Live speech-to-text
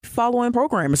following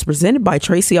program is presented by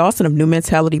Tracy Austin of New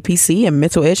Mentality PC and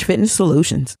Mental Edge Fitness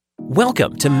Solutions.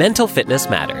 Welcome to Mental Fitness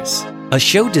Matters, a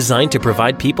show designed to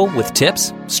provide people with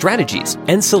tips, strategies,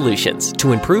 and solutions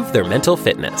to improve their mental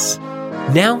fitness.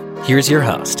 Now, here's your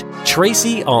host,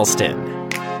 Tracy Austin.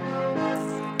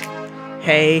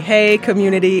 Hey,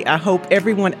 community. I hope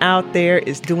everyone out there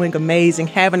is doing amazing,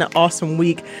 having an awesome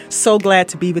week. So glad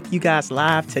to be with you guys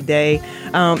live today.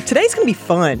 Today's going to be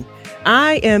fun.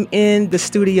 I am in the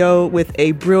studio with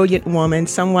a brilliant woman,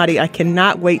 somebody I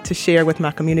cannot wait to share with my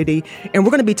community. And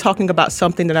we're going to be talking about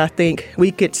something that I think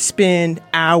we could spend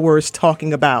hours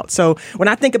talking about. So when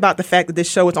I think about the fact that this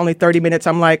show is only 30 minutes,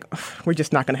 I'm like, we're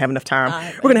just not going to have enough time.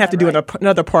 We're going to have to do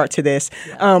another part to this.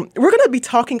 We're going to be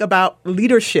talking about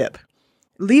leadership.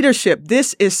 Leadership,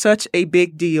 this is such a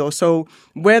big deal. So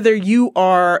whether you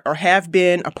are or have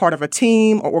been a part of a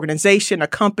team or organization, a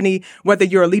company, whether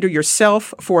you're a leader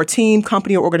yourself for a team,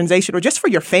 company, or organization, or just for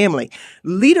your family,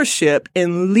 leadership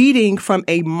and leading from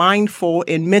a mindful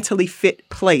and mentally fit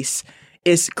place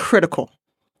is critical.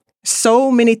 So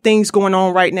many things going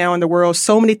on right now in the world,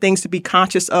 so many things to be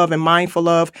conscious of and mindful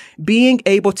of. Being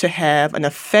able to have an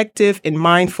effective and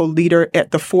mindful leader at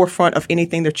the forefront of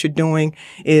anything that you're doing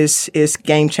is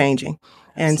game changing.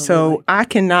 And so I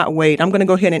cannot wait. I'm going to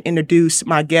go ahead and introduce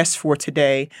my guest for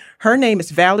today. Her name is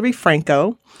Valerie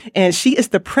Franco, and she is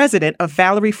the president of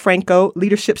Valerie Franco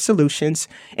Leadership Solutions.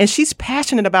 And she's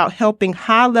passionate about helping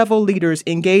high-level leaders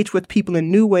engage with people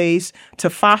in new ways to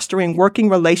fostering working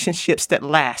relationships that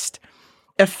last.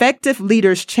 Effective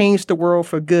leaders change the world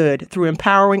for good through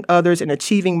empowering others and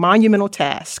achieving monumental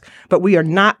tasks, but we are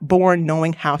not born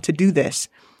knowing how to do this.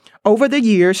 Over the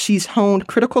years, she's honed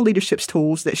critical leadership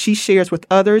tools that she shares with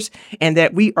others and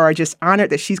that we are just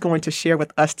honored that she's going to share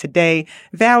with us today.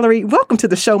 Valerie, welcome to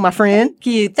the show, my friend. Thank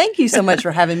you. Thank you so much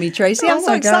for having me, Tracy. I'm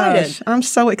so excited. I'm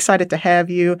so excited to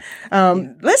have you.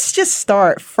 Let's just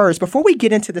start first. Before we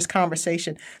get into this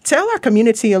conversation, tell our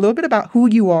community a little bit about who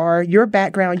you are, your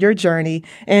background, your journey,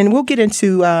 and we'll get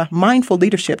into mindful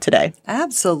leadership today.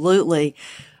 Absolutely.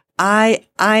 I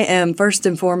am first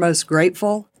and foremost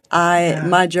grateful.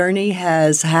 My journey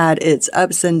has had its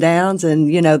ups and downs,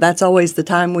 and, that's always the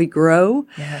time we grow.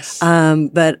 Yes.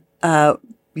 But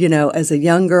as a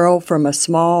young girl from a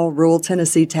small rural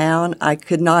Tennessee town, I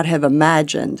could not have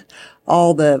imagined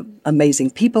all the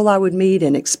amazing people I would meet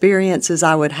and experiences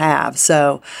I would have.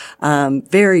 So,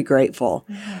 very grateful.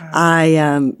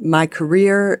 Yeah. My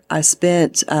career, I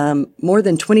spent, more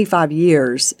than 25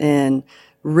 years in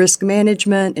risk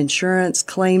management, insurance,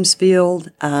 claims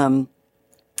field,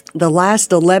 the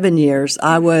last 11 years,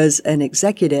 I was an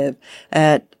executive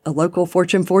at a local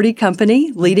Fortune 40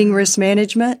 company leading risk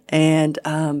management. And,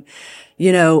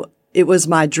 it was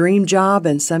my dream job.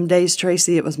 And some days,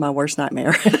 Tracy, it was my worst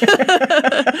nightmare.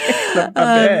 I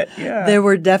bet, yeah. There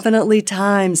were definitely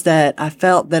times that I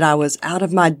felt that I was out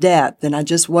of my depth and I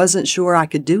just wasn't sure I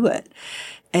could do it.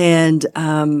 And,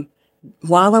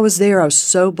 while I was there, I was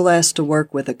so blessed to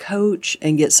work with a coach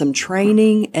and get some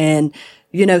training. And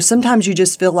sometimes you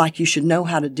just feel like you should know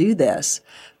how to do this.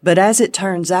 But as it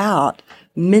turns out,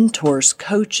 mentors,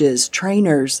 coaches,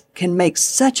 trainers can make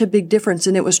such a big difference.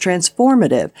 And it was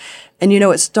transformative. And,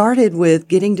 it started with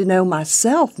getting to know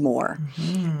myself more.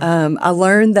 Mm-hmm. I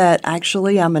learned that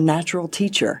actually I'm a natural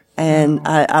teacher. And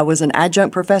I was an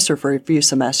adjunct professor for a few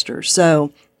semesters.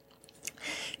 So,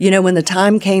 when the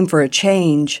time came for a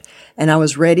change and I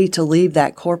was ready to leave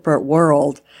that corporate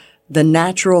world, the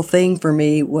natural thing for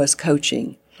me was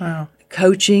coaching. Wow.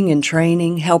 Coaching and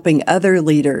training, helping other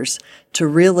leaders to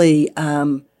really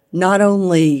not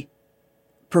only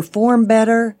perform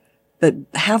better, but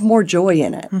have more joy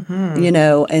in it,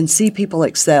 and see people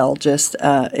excel.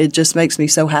 It just makes me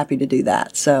so happy to do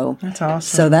that. So that's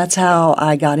awesome. So that's how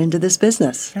I got into this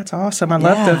business. That's awesome. I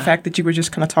love the fact that you were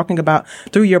just kind of talking about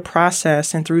through your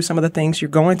process and through some of the things you're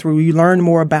going through, you learn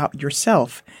more about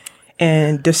yourself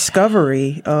and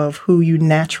discovery of who you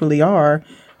naturally are,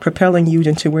 propelling you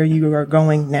into where you are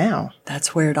going now.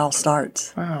 That's where it all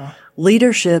starts. Wow.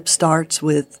 Leadership starts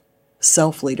with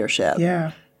self-leadership.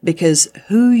 Yeah. Because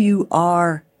who you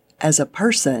are as a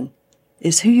person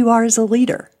is who you are as a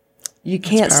leader. You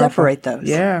can't separate those.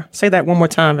 Yeah. Say that one more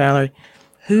time, Valerie.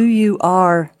 Who you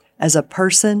are as a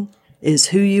person is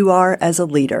who you are as a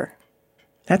leader.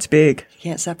 That's big. You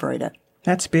can't separate it.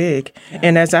 That's big. Yeah.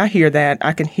 And as I hear that,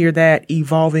 I can hear that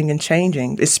evolving and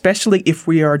changing, especially if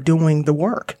we are doing the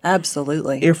work.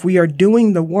 Absolutely. If we are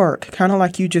doing the work, kind of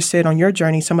like you just said on your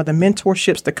journey, some of the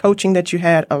mentorships, the coaching that you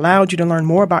had allowed you to learn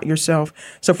more about yourself.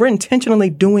 So if we're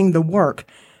intentionally doing the work,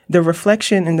 the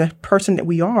reflection and the person that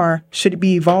we are should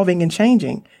be evolving and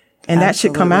changing. And that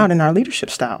should come out in our leadership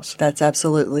styles. That's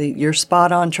absolutely. You're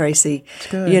spot on, Tracy.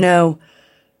 Good. You know,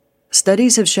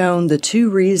 studies have shown the 2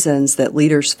 reasons that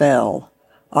leaders fail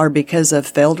are because of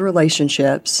failed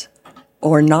relationships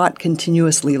or not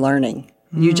continuously learning.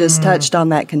 You just touched on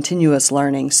that continuous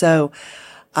learning. So,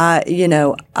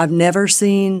 I've never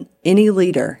seen any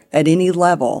leader at any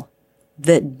level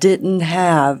that didn't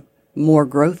have more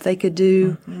growth they could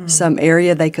do, some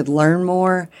area they could learn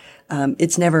more.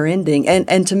 It's never ending.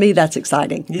 And to me, that's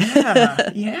exciting.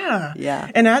 Yeah.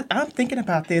 Yeah. And I'm thinking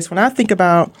about this. When I think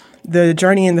about the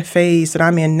journey and the phase that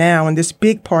I'm in now, and this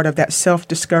big part of that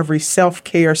self-discovery,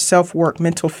 self-care, self-work,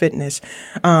 mental fitness,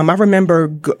 I remember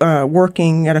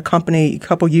working at a company a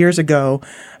couple years ago,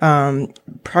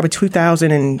 probably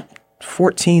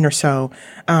 2014 or so.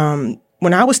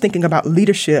 When I was thinking about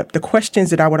leadership, the questions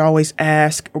that I would always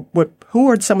ask, who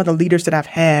are some of the leaders that I've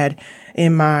had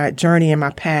in my journey in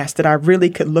my past that I really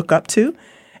could look up to?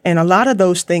 And a lot of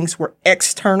those things were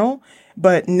external.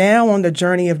 But now on the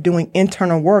journey of doing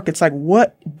internal work, it's like,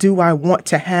 what do I want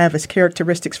to have as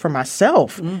characteristics for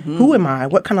myself? Who am I?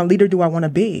 What kind of leader do I want to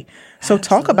be? So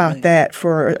talk about that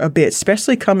for a bit,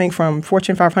 especially coming from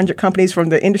Fortune 500 companies, from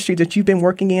the industry that you've been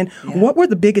working in. Yeah. What were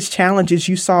the biggest challenges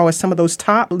you saw as some of those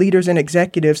top leaders and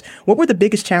executives? What were the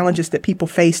biggest challenges that people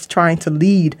faced trying to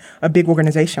lead a big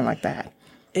organization like that?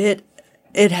 It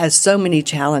has so many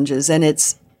challenges, and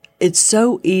it's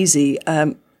so easy.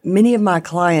 Many of my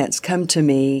clients come to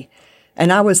me,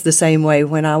 and I was the same way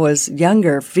when I was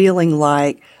younger, feeling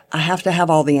like I have to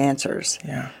have all the answers.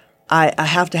 Yeah. I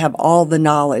have to have all the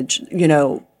knowledge.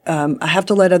 I have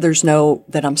to let others know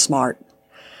that I'm smart.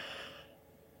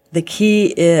 The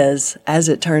key is, as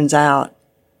it turns out,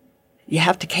 you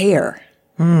have to care.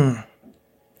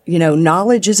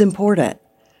 Knowledge is important,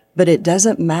 but it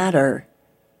doesn't matter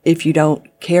if you don't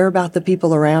care about the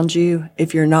people around you,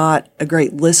 if you're not a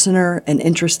great listener and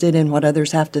interested in what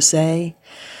others have to say.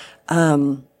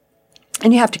 And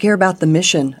you have to care about the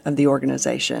mission of the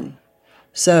organization.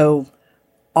 So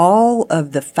all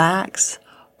of the facts,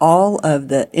 all of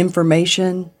the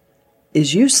information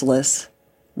is useless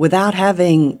without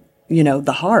having,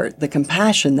 the heart, the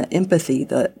compassion, the empathy.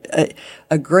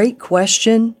 A great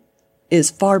question is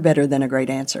far better than a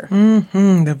great answer.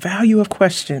 The value of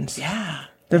questions. Yeah.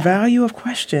 The value of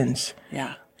questions.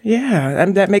 Yeah. Yeah,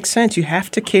 and that makes sense. You have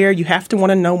to care. You have to want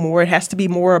to know more. It has to be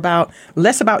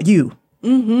less about you.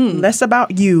 Less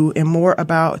about you and more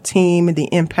about team and the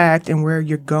impact and where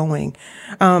you're going.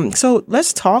 So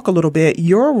let's talk a little bit.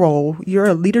 Your role, you're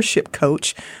a leadership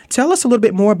coach. Tell us a little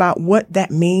bit more about what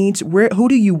that means. Who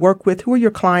do you work with? Who are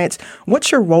your clients? What's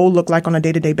your role look like on a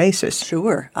day-to-day basis?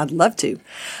 Sure, I'd love to.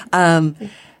 And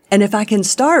if I can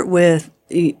start with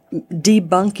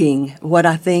debunking what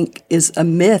I think is a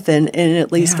myth, and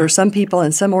at least for some people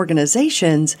and some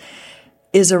organizations,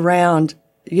 is around,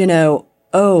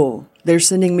 they're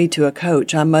sending me to a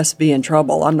coach. I must be in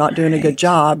trouble. I'm not doing a good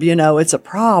job. It's a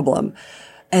problem.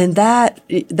 And that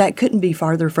couldn't be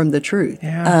farther from the truth.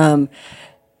 Yeah.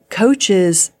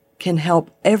 Coaches can help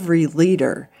every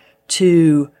leader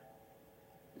to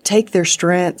take their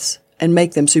strengths and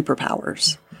make them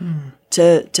superpowers.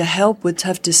 To help with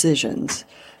tough decisions,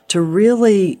 to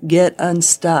really get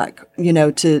unstuck,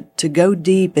 to go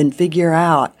deep and figure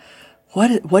out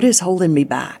what is holding me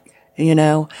back.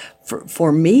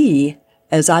 For me,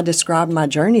 as I described my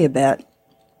journey a bit,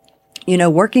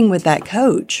 working with that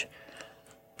coach,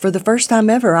 for the first time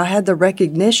ever, I had the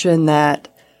recognition that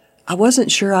I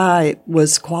wasn't sure I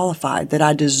was qualified, that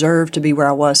I deserved to be where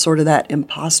I was, sort of that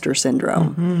imposter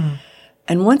syndrome.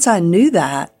 And once I knew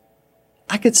that,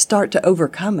 I could start to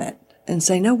overcome it and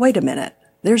say, no, wait a minute.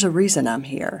 There's a reason I'm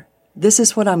here. This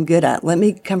is what I'm good at. Let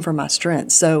me come from my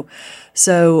strengths. So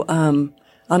on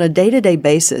a day-to-day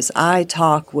basis, I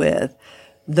talk with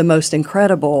the most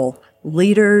incredible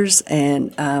leaders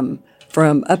and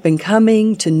from up and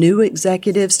coming to new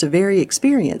executives to very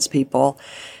experienced people.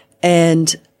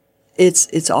 And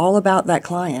it's all about that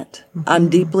client. I'm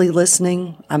deeply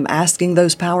listening. I'm asking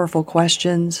those powerful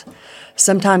questions.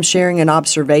 Sometimes sharing an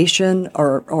observation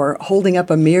or holding up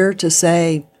a mirror to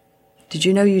say, did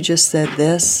you know you just said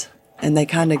this? And they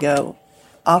kind of go,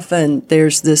 often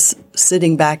there's this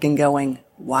sitting back and going,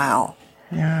 wow.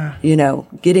 Yeah.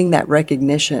 Getting that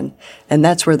recognition. And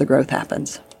that's where the growth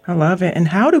happens. I love it. And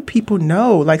how do people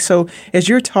know? So as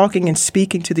you're talking and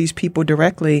speaking to these people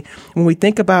directly, when we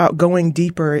think about going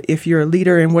deeper, if you're a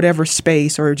leader in whatever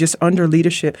space or just under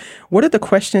leadership, what are the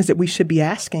questions that we should be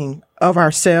asking of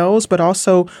ourselves, but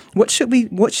also what should we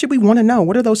want to know?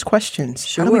 What are those questions?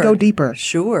 Sure. How do we go deeper?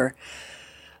 Sure.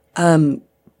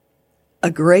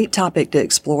 A great topic to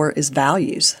explore is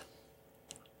values.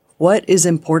 what is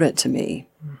important to me,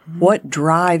 what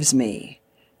drives me,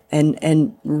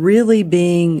 and really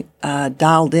being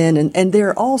dialed in. And there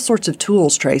are all sorts of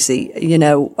tools, Tracy,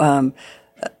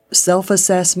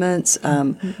 self-assessments.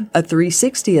 A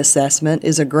 360 assessment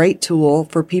is a great tool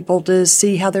for people to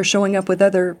see how they're showing up with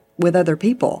other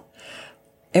people.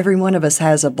 Every one of us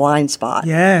has a blind spot.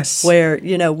 Yes. Where,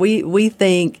 we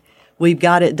think we've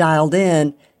got it dialed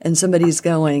in and somebody's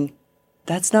going,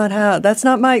 that's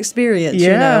not my experience,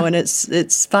 and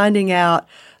it's finding out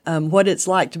what it's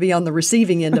like to be on the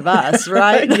receiving end of us,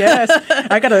 right? Yes.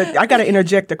 I gotta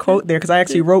interject a quote there because I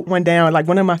actually wrote one down, like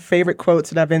one of my favorite quotes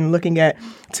that I've been looking at.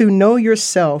 To know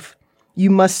yourself,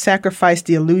 you must sacrifice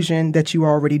the illusion that you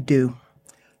already do.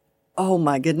 Oh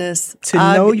my goodness. To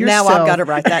know yourself. Now I've got to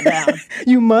write that down.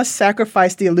 You must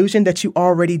sacrifice the illusion that you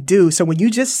already do. So when you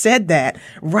just said that,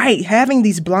 right, having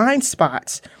these blind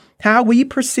spots, how we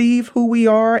perceive who we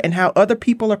are and how other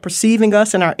people are perceiving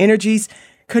us and our energies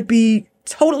could be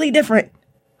totally different.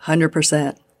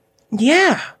 100%.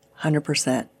 Yeah.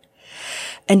 100%.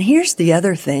 And here's the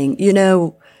other thing.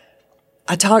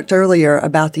 I talked earlier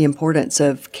about the importance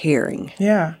of caring.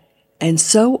 Yeah. And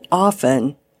so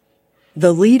often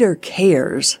the leader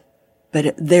cares,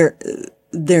 but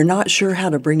they're not sure how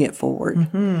to bring it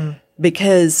forward.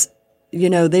 Because,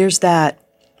 there's that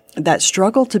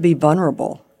struggle to be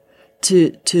vulnerable,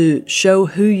 to show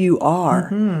who you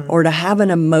are, or to have an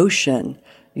emotion.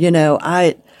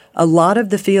 A lot of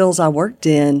the fields I worked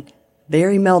in,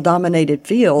 very male-dominated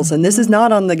fields, and this is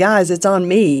not on the guys, it's on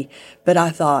me. But I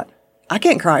thought, I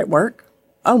can't cry at work.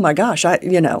 Oh my gosh, I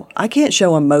can't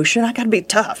show emotion. I got to be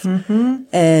tough.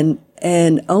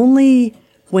 And only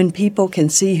when people can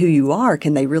see who you are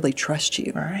can they really trust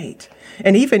you. Right.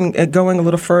 And even going a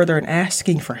little further and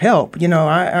asking for help.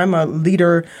 I'm a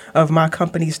leader of my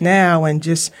companies now, and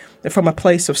just from a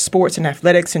place of sports and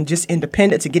athletics and just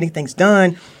independence and getting things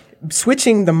done,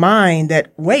 switching the mind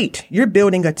that, wait, you're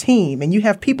building a team and you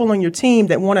have people on your team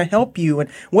that want to help you. And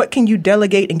what can you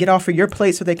delegate and get off of your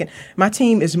plate so they can, my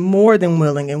team is more than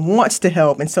willing and wants to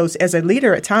help. And so as a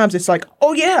leader, at times it's like,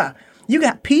 oh yeah, you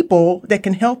got people that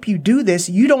can help you do this.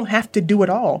 You don't have to do it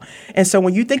all. And so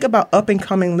when you think about up and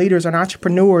coming leaders and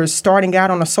entrepreneurs starting out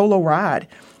on a solo ride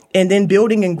and then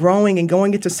building and growing and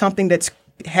going into something that's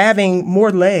having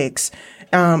more legs,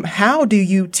 how do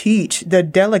you teach the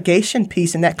delegation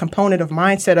piece and that component of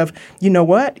mindset of,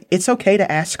 it's okay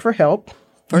to ask for help.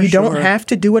 You don't have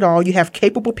to do it all. You have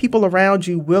capable people around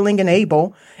you, willing and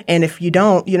able. And if you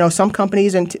don't, some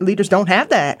companies and leaders don't have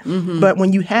that. But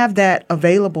when you have that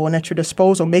available and at your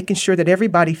disposal, making sure that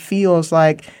everybody feels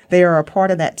like they are a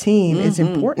part of that team is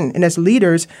important. And as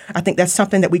leaders, I think that's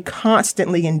something that we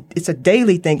constantly, and it's a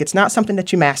daily thing. It's not something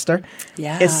that you master.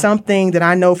 Yeah. It's something that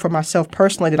I know for myself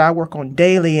personally that I work on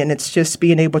daily. And it's just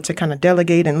being able to kind of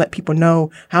delegate and let people know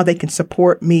how they can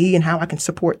support me and how I can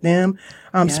support them.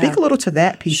 Speak a little to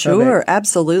that piece of it. Sure,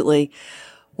 absolutely.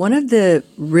 One of the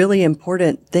really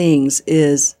important things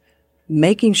is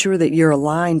making sure that you're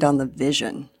aligned on the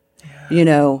vision.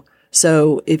 Yeah.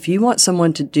 So if you want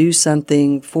someone to do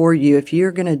something for you, if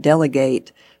you're going to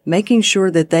delegate, making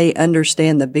sure that they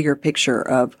understand the bigger picture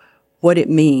of what it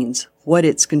means, what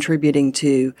it's contributing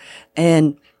to,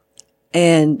 and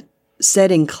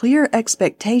setting clear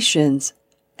expectations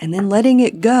and then letting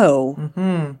it go.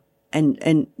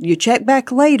 And you check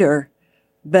back later,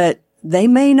 but they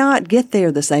may not get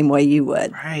there the same way you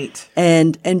would. Right.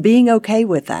 And being okay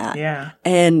with that. Yeah.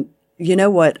 And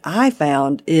what I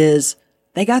found is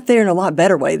they got there in a lot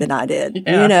better way than I did.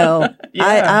 Yeah. Yeah.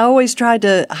 I always tried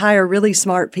to hire really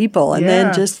smart people and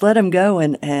then just let them go.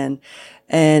 And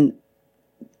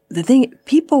the thing,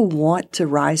 people want to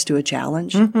rise to a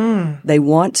challenge. They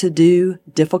want to do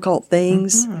difficult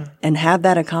things and have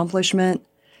that accomplishment.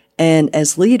 And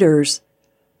as leaders,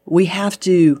 we have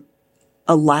to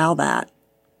allow that.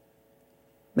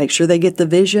 Make sure they get the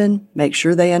vision, make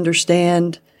sure they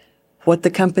understand what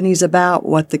the company's about,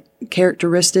 what the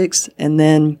characteristics, and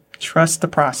then trust the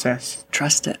process.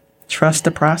 Trust it. Trust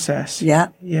the process. Yeah.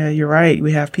 Yeah, you're right.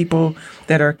 We have people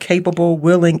that are capable,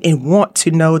 willing, and want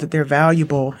to know that they're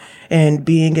valuable, and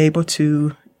being able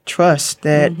to trust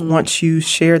that once you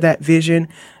share that vision,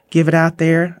 give it out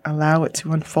there, allow it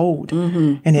to unfold.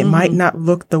 And it might not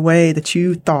look the way that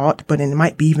you thought, but it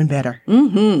might be even better.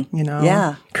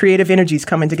 Yeah. Creative energies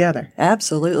coming together.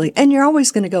 Absolutely. And you're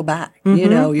always going to go back.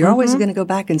 You're always going to go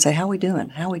back and say, how we doing?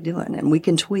 How we doing? And we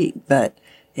can tweak. But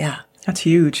yeah, That's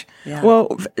huge. Yeah.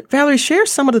 Well, Valerie, share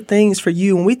some of the things for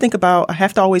you. When we think about, I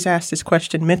have to always ask this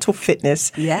question, mental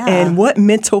fitness, Yeah. and what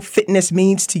mental fitness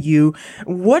means to you.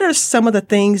 What are some of the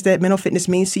things that mental fitness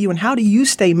means to you, and how do you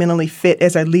stay mentally fit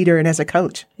as a leader and as a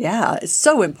coach? Yeah, it's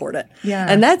so important. Yeah.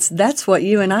 And that's what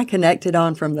you and I connected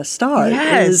on from the start.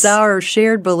 Yes. Is our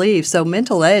shared belief. So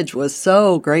Mental Edge was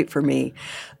so great for me.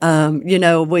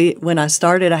 When I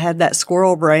started, I had that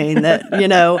squirrel brain that,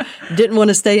 didn't want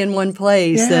to stay in one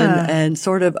place and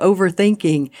sort of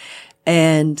overthinking.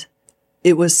 And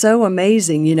it was so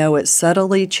amazing. It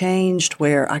subtly changed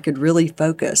where I could really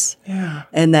focus. Yeah.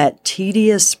 And that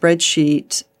tedious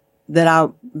spreadsheet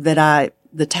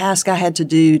the task I had to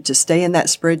do to stay in that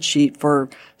spreadsheet for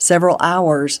several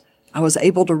hours, I was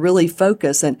able to really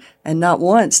focus. And not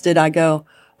once did I go,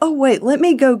 oh, wait, let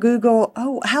me go Google.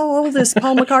 Oh, how old is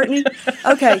Paul McCartney?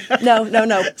 Okay. No.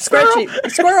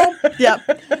 Spreadsheet. Squirrel.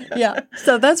 Yeah.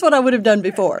 So that's what I would have done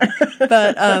before.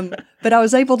 But I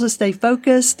was able to stay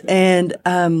focused, and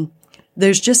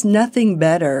there's just nothing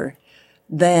better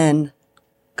than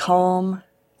calm,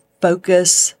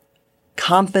 focus,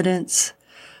 confidence.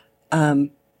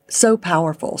 So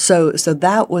powerful. So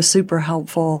that was super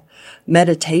helpful.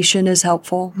 Meditation is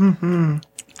helpful.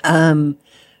 Mm-hmm.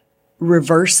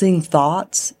 Reversing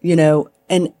thoughts,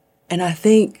 and I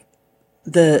think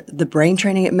the brain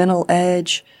training at Mental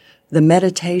Edge, the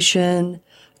meditation,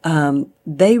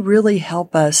 they really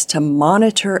help us to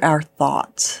monitor our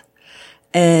thoughts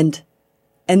and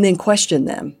then question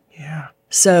them. Yeah.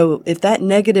 So if that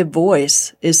negative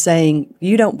voice is saying,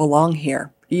 you don't belong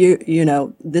here,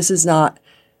 this is not,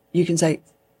 you can say,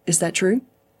 is that true?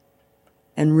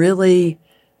 And really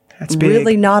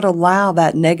not allow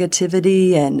that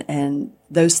negativity and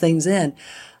those things in.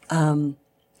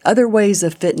 Other ways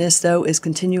of fitness, though, is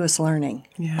continuous learning.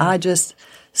 Yeah. I just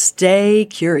stay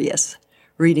curious,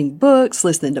 reading books,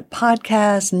 listening to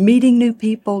podcasts, meeting new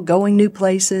people, going new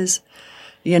places.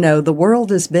 The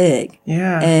world is big.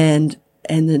 Yeah. And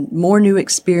the more new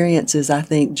experiences, I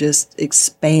think, just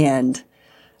expand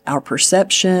our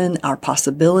perception, our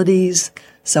possibilities.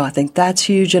 So I think that's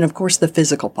huge. And, of course, the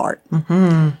physical part.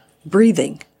 Mm-hmm.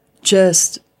 Breathing,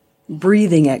 just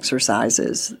breathing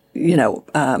exercises,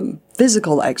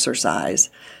 physical exercise,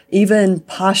 even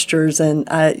postures. And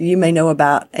you may know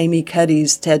about Amy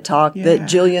Cuddy's TED Talk that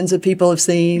jillions of people have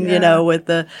seen, with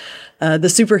the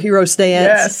superhero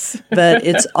stance. Yes. But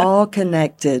it's all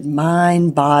connected.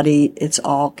 Mind, body, it's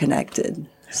all connected.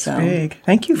 So big.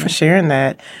 Thank you for sharing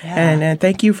that. Yeah. And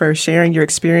thank you for sharing your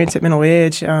experience at Mental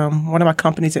Edge. One of my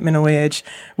companies at Mental Edge,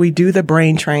 we do the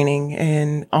brain training,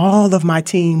 and all of my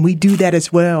team, we do that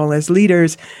as well as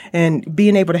leaders, and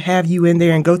being able to have you in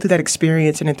there and go through that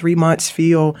experience and in 3 months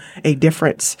feel a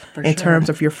difference in terms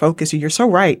of your focus. And you're so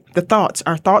right.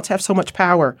 Our thoughts have so much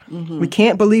power. Mm-hmm. We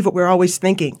can't believe what we're always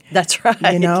thinking. That's right.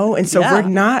 And so we're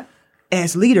not,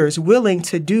 as leaders, willing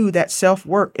to do that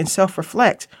self-work and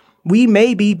self-reflect. We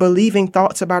may be believing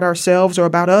thoughts about ourselves or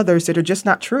about others that are just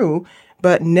not true,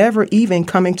 but never even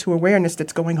coming to awareness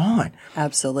that's going on.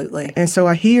 Absolutely. And so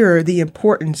I hear the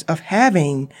importance of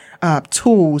having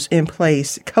tools in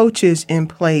place, coaches in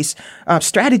place,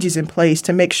 strategies in place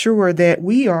to make sure that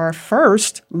we are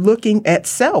first looking at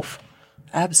self.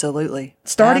 Absolutely.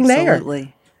 Starting there.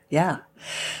 Absolutely. Yeah.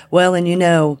 Well, and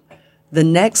the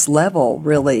next level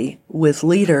really with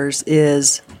leaders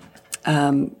is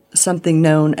something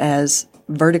known as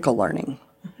vertical learning.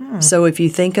 Mm-hmm. So if you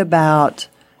think about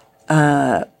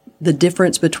the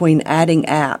difference between adding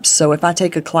apps. So if I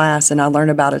take a class and I learn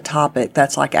about a topic,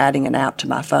 that's like adding an app to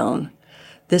my phone.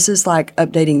 This is like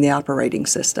updating the operating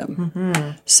system.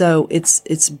 Mm-hmm. So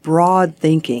it's broad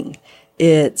thinking.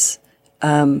 It's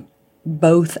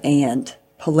both and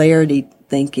polarity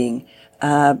thinking,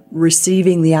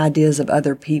 receiving the ideas of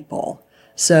other people.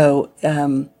 So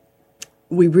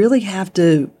we really have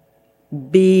to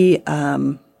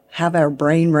have our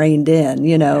brain reined in,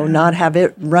 not have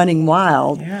it running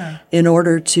wild in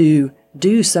order to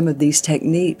do some of these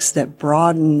techniques that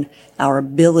broaden our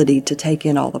ability to take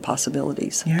in all the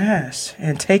possibilities. Yes,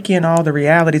 and take in all the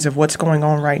realities of what's going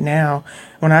on right now.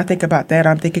 When I think about that,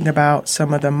 I'm thinking about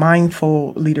some of the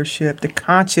mindful leadership, the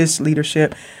conscious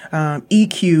leadership,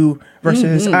 EQ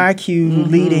versus IQ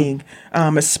leading,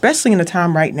 especially in the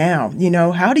time right now.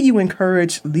 How do you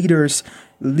encourage leaders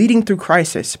leading through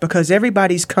crisis? Because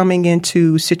everybody's coming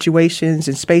into situations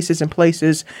and spaces and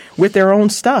places with their own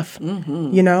stuff.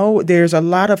 Mm-hmm. There's a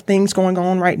lot of things going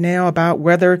on right now about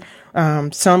whether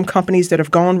some companies that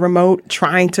have gone remote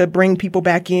trying to bring people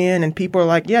back in, and people are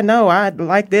like, yeah, no, I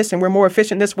like this and we're more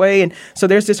efficient this way. And so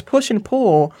there's this push and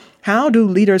pull. How do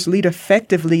leaders lead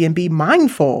effectively and be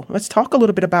mindful? Let's talk a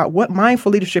little bit about what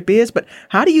mindful leadership is, but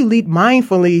how do you lead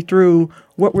mindfully through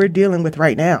what we're dealing with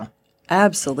right now?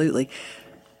 Absolutely.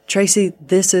 Tracy,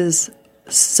 this is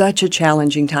such a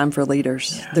challenging time for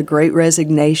leaders. Yeah. The Great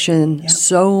Resignation,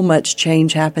 so much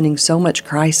change happening, so much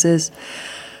crisis.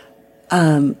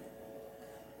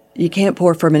 You can't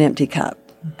pour from an empty cup,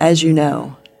 as you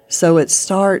know. So it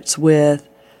starts with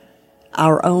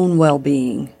our own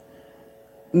well-being,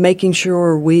 making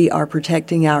sure we are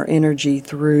protecting our energy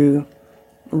through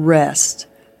rest,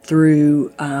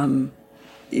 through,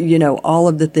 all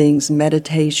of the things,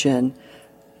 meditation,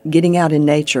 getting out in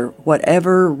nature,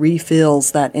 whatever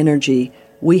refills that energy,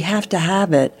 we have to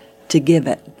have it to give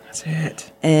it. That's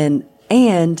it. And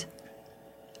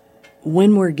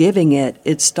when we're giving it,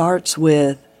 it starts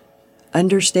with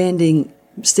understanding,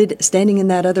 standing in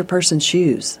that other person's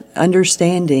shoes,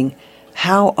 understanding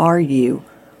how are you,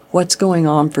 what's going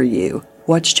on for you,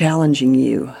 what's challenging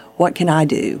you, what can I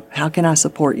do, how can I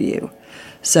support you.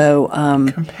 So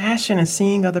compassion and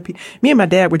seeing other people. Me and my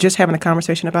dad were just having a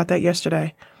conversation about that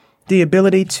yesterday. The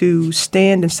ability to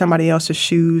stand in somebody else's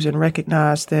shoes and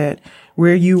recognize that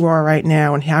where you are right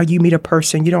now and how you meet a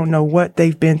person, you don't know what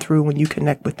they've been through when you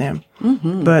connect with them.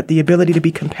 Mm-hmm. But the ability to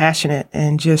be compassionate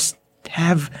and just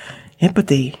have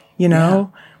empathy,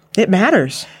 it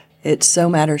matters. It so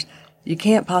matters. You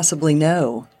can't possibly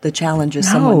know the challenges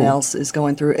someone else is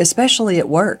going through, especially at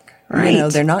work.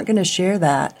 Right. They're not going to share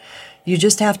that. You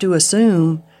just have to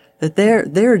assume that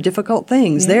there are difficult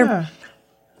things. Yeah.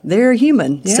 They're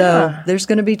human, so Yeah. there's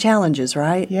going to be challenges,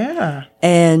 right? Yeah.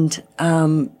 And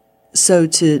so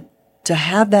to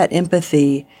have that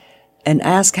empathy and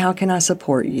ask, how can I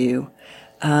support you?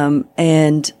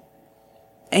 And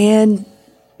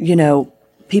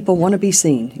people want to be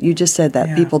seen. You just said that.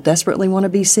 Yeah. People desperately want to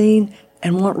be seen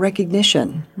and want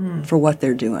recognition for what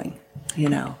they're doing,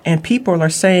 And people are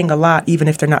saying a lot even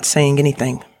if they're not saying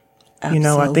anything.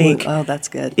 Absolutely. I think that's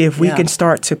good. if we can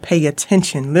start to pay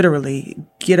attention, literally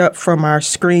get up from our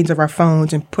screens of our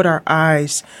phones and put our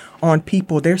eyes on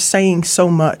people, they're saying so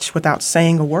much without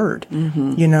saying a word,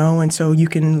 and so you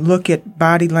can look at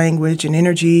body language and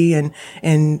energy and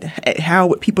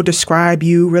how people describe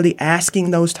you, really asking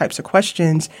those types of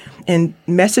questions, and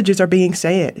messages are being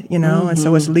said, and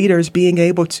so as leaders being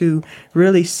able to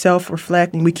really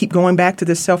self-reflect, and we keep going back to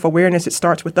this self-awareness, it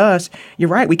starts with us. You're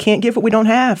right. We can't give what we don't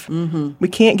have. We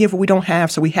can't give what we don't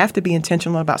have. So we have to be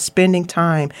intentional about spending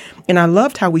time. And I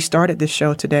loved how we started this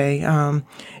show today.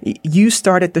 You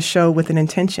started the show with an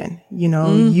intention.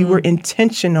 You were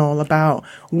intentional about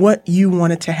what you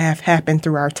wanted to have happen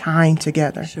through our time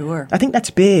together. Sure. I think that's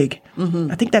big.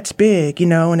 I think that's big,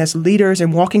 and as leaders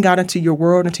and walking out into your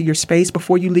world, into your space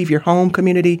before you leave your home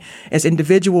community, as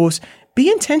individuals, be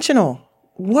intentional.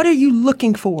 What are you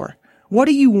looking for? What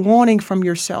are you wanting from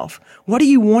yourself? What are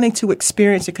you wanting to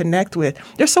experience and connect with?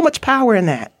 There's so much power in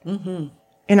that.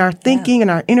 In our thinking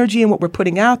and our energy and what we're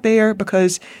putting out there,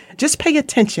 because just pay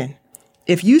attention.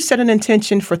 If you set an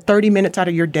intention for 30 minutes out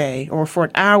of your day or for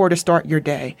an hour to start your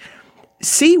day,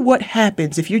 see what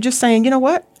happens if you're just saying, you know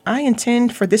what? I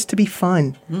intend for this to be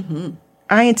fun.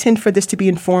 I intend for this to be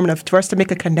informative, for us to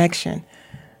make a connection.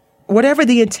 Whatever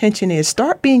the intention is,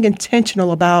 start being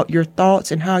intentional about your thoughts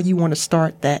and how you want to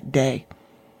start that day.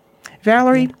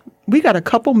 Valerie, we got a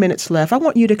couple minutes left. I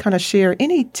want you to kind of share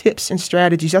any tips and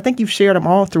strategies. I think you've shared them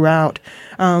all throughout.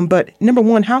 But number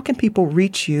one, how can people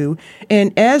reach you?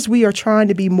 And as we are trying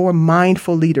to be more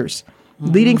mindful leaders,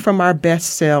 leading from our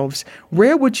best selves,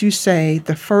 where would you say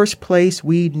the first place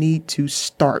we need to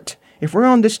start? If we're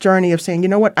on this journey of saying, you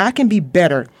know what, I can be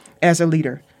better as a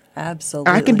leader.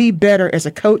 Absolutely. I can be better as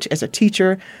a coach, as a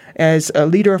teacher, as a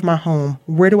leader of my home.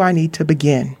 Where do I need to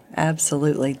begin?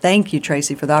 Absolutely. Thank you,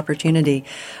 Tracy, for the opportunity.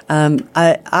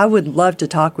 I would love to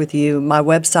talk with you. My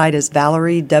website is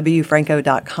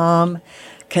ValerieWFranco.com.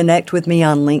 Connect with me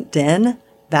on LinkedIn,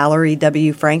 Valerie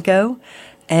W. Franco.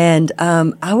 And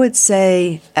I would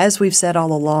say, as we've said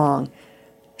all along,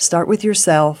 start with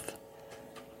yourself.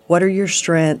 What are your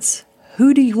strengths?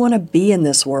 Who do you want to be in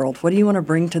this world? What do you want to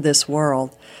bring to this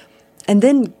world? And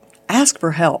then ask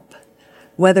for help,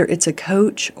 whether it's a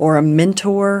coach or a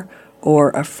mentor or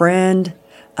a friend.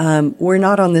 We're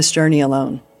not on this journey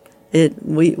alone.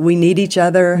 We need each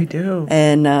other. We do.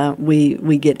 And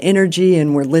we get energy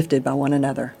and we're lifted by one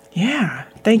another. Yeah.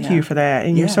 Thank you for that.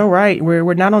 And you're so right.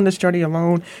 We're not on this journey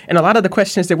alone. And a lot of the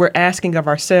questions that we're asking of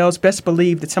ourselves, best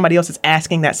believe that somebody else is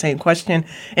asking that same question.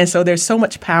 And so there's so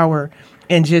much power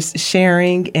and just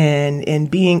sharing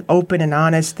and being open and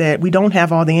honest that we don't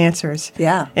have all the answers.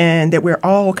 Yeah. And that we're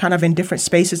all kind of in different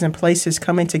spaces and places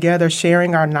coming together,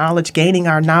 sharing our knowledge, gaining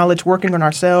our knowledge, working on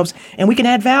ourselves, and we can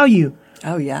add value.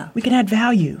 Oh, yeah. We can add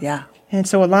value. Yeah. And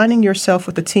so aligning yourself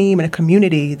with a team and a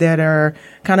community that are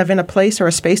kind of in a place or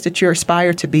a space that you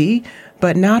aspire to be,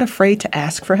 but not afraid to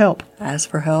ask for help. Ask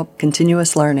for help,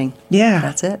 continuous learning. Yeah.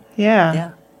 That's it. Yeah.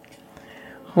 Yeah.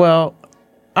 Well,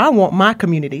 I want my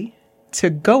community to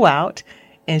go out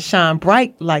and shine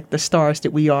bright like the stars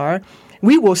that we are.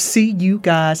 We will see you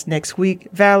guys next week.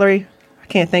 Valerie, I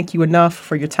can't thank you enough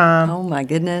for your time. Oh, my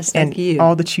goodness. and Thank you.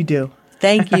 all that you do.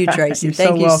 Thank you, Tracy. You're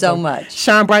Thank you so welcome. much.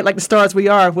 Shine bright like the stars we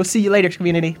are. We'll see you later,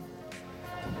 community.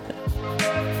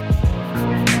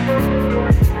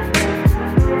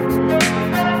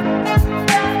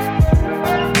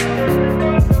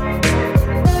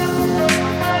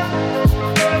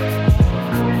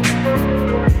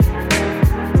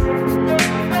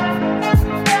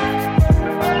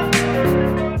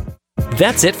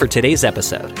 That's it for today's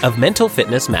episode of Mental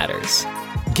Fitness Matters.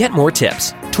 Get more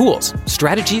tips, tools,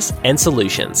 strategies, and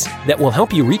solutions that will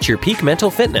help you reach your peak mental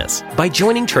fitness by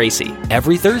joining Tracy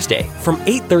every Thursday from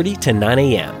 8:30 to 9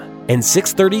 a.m. and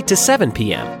 6:30 to 7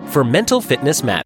 p.m. for Mental Fitness Matters.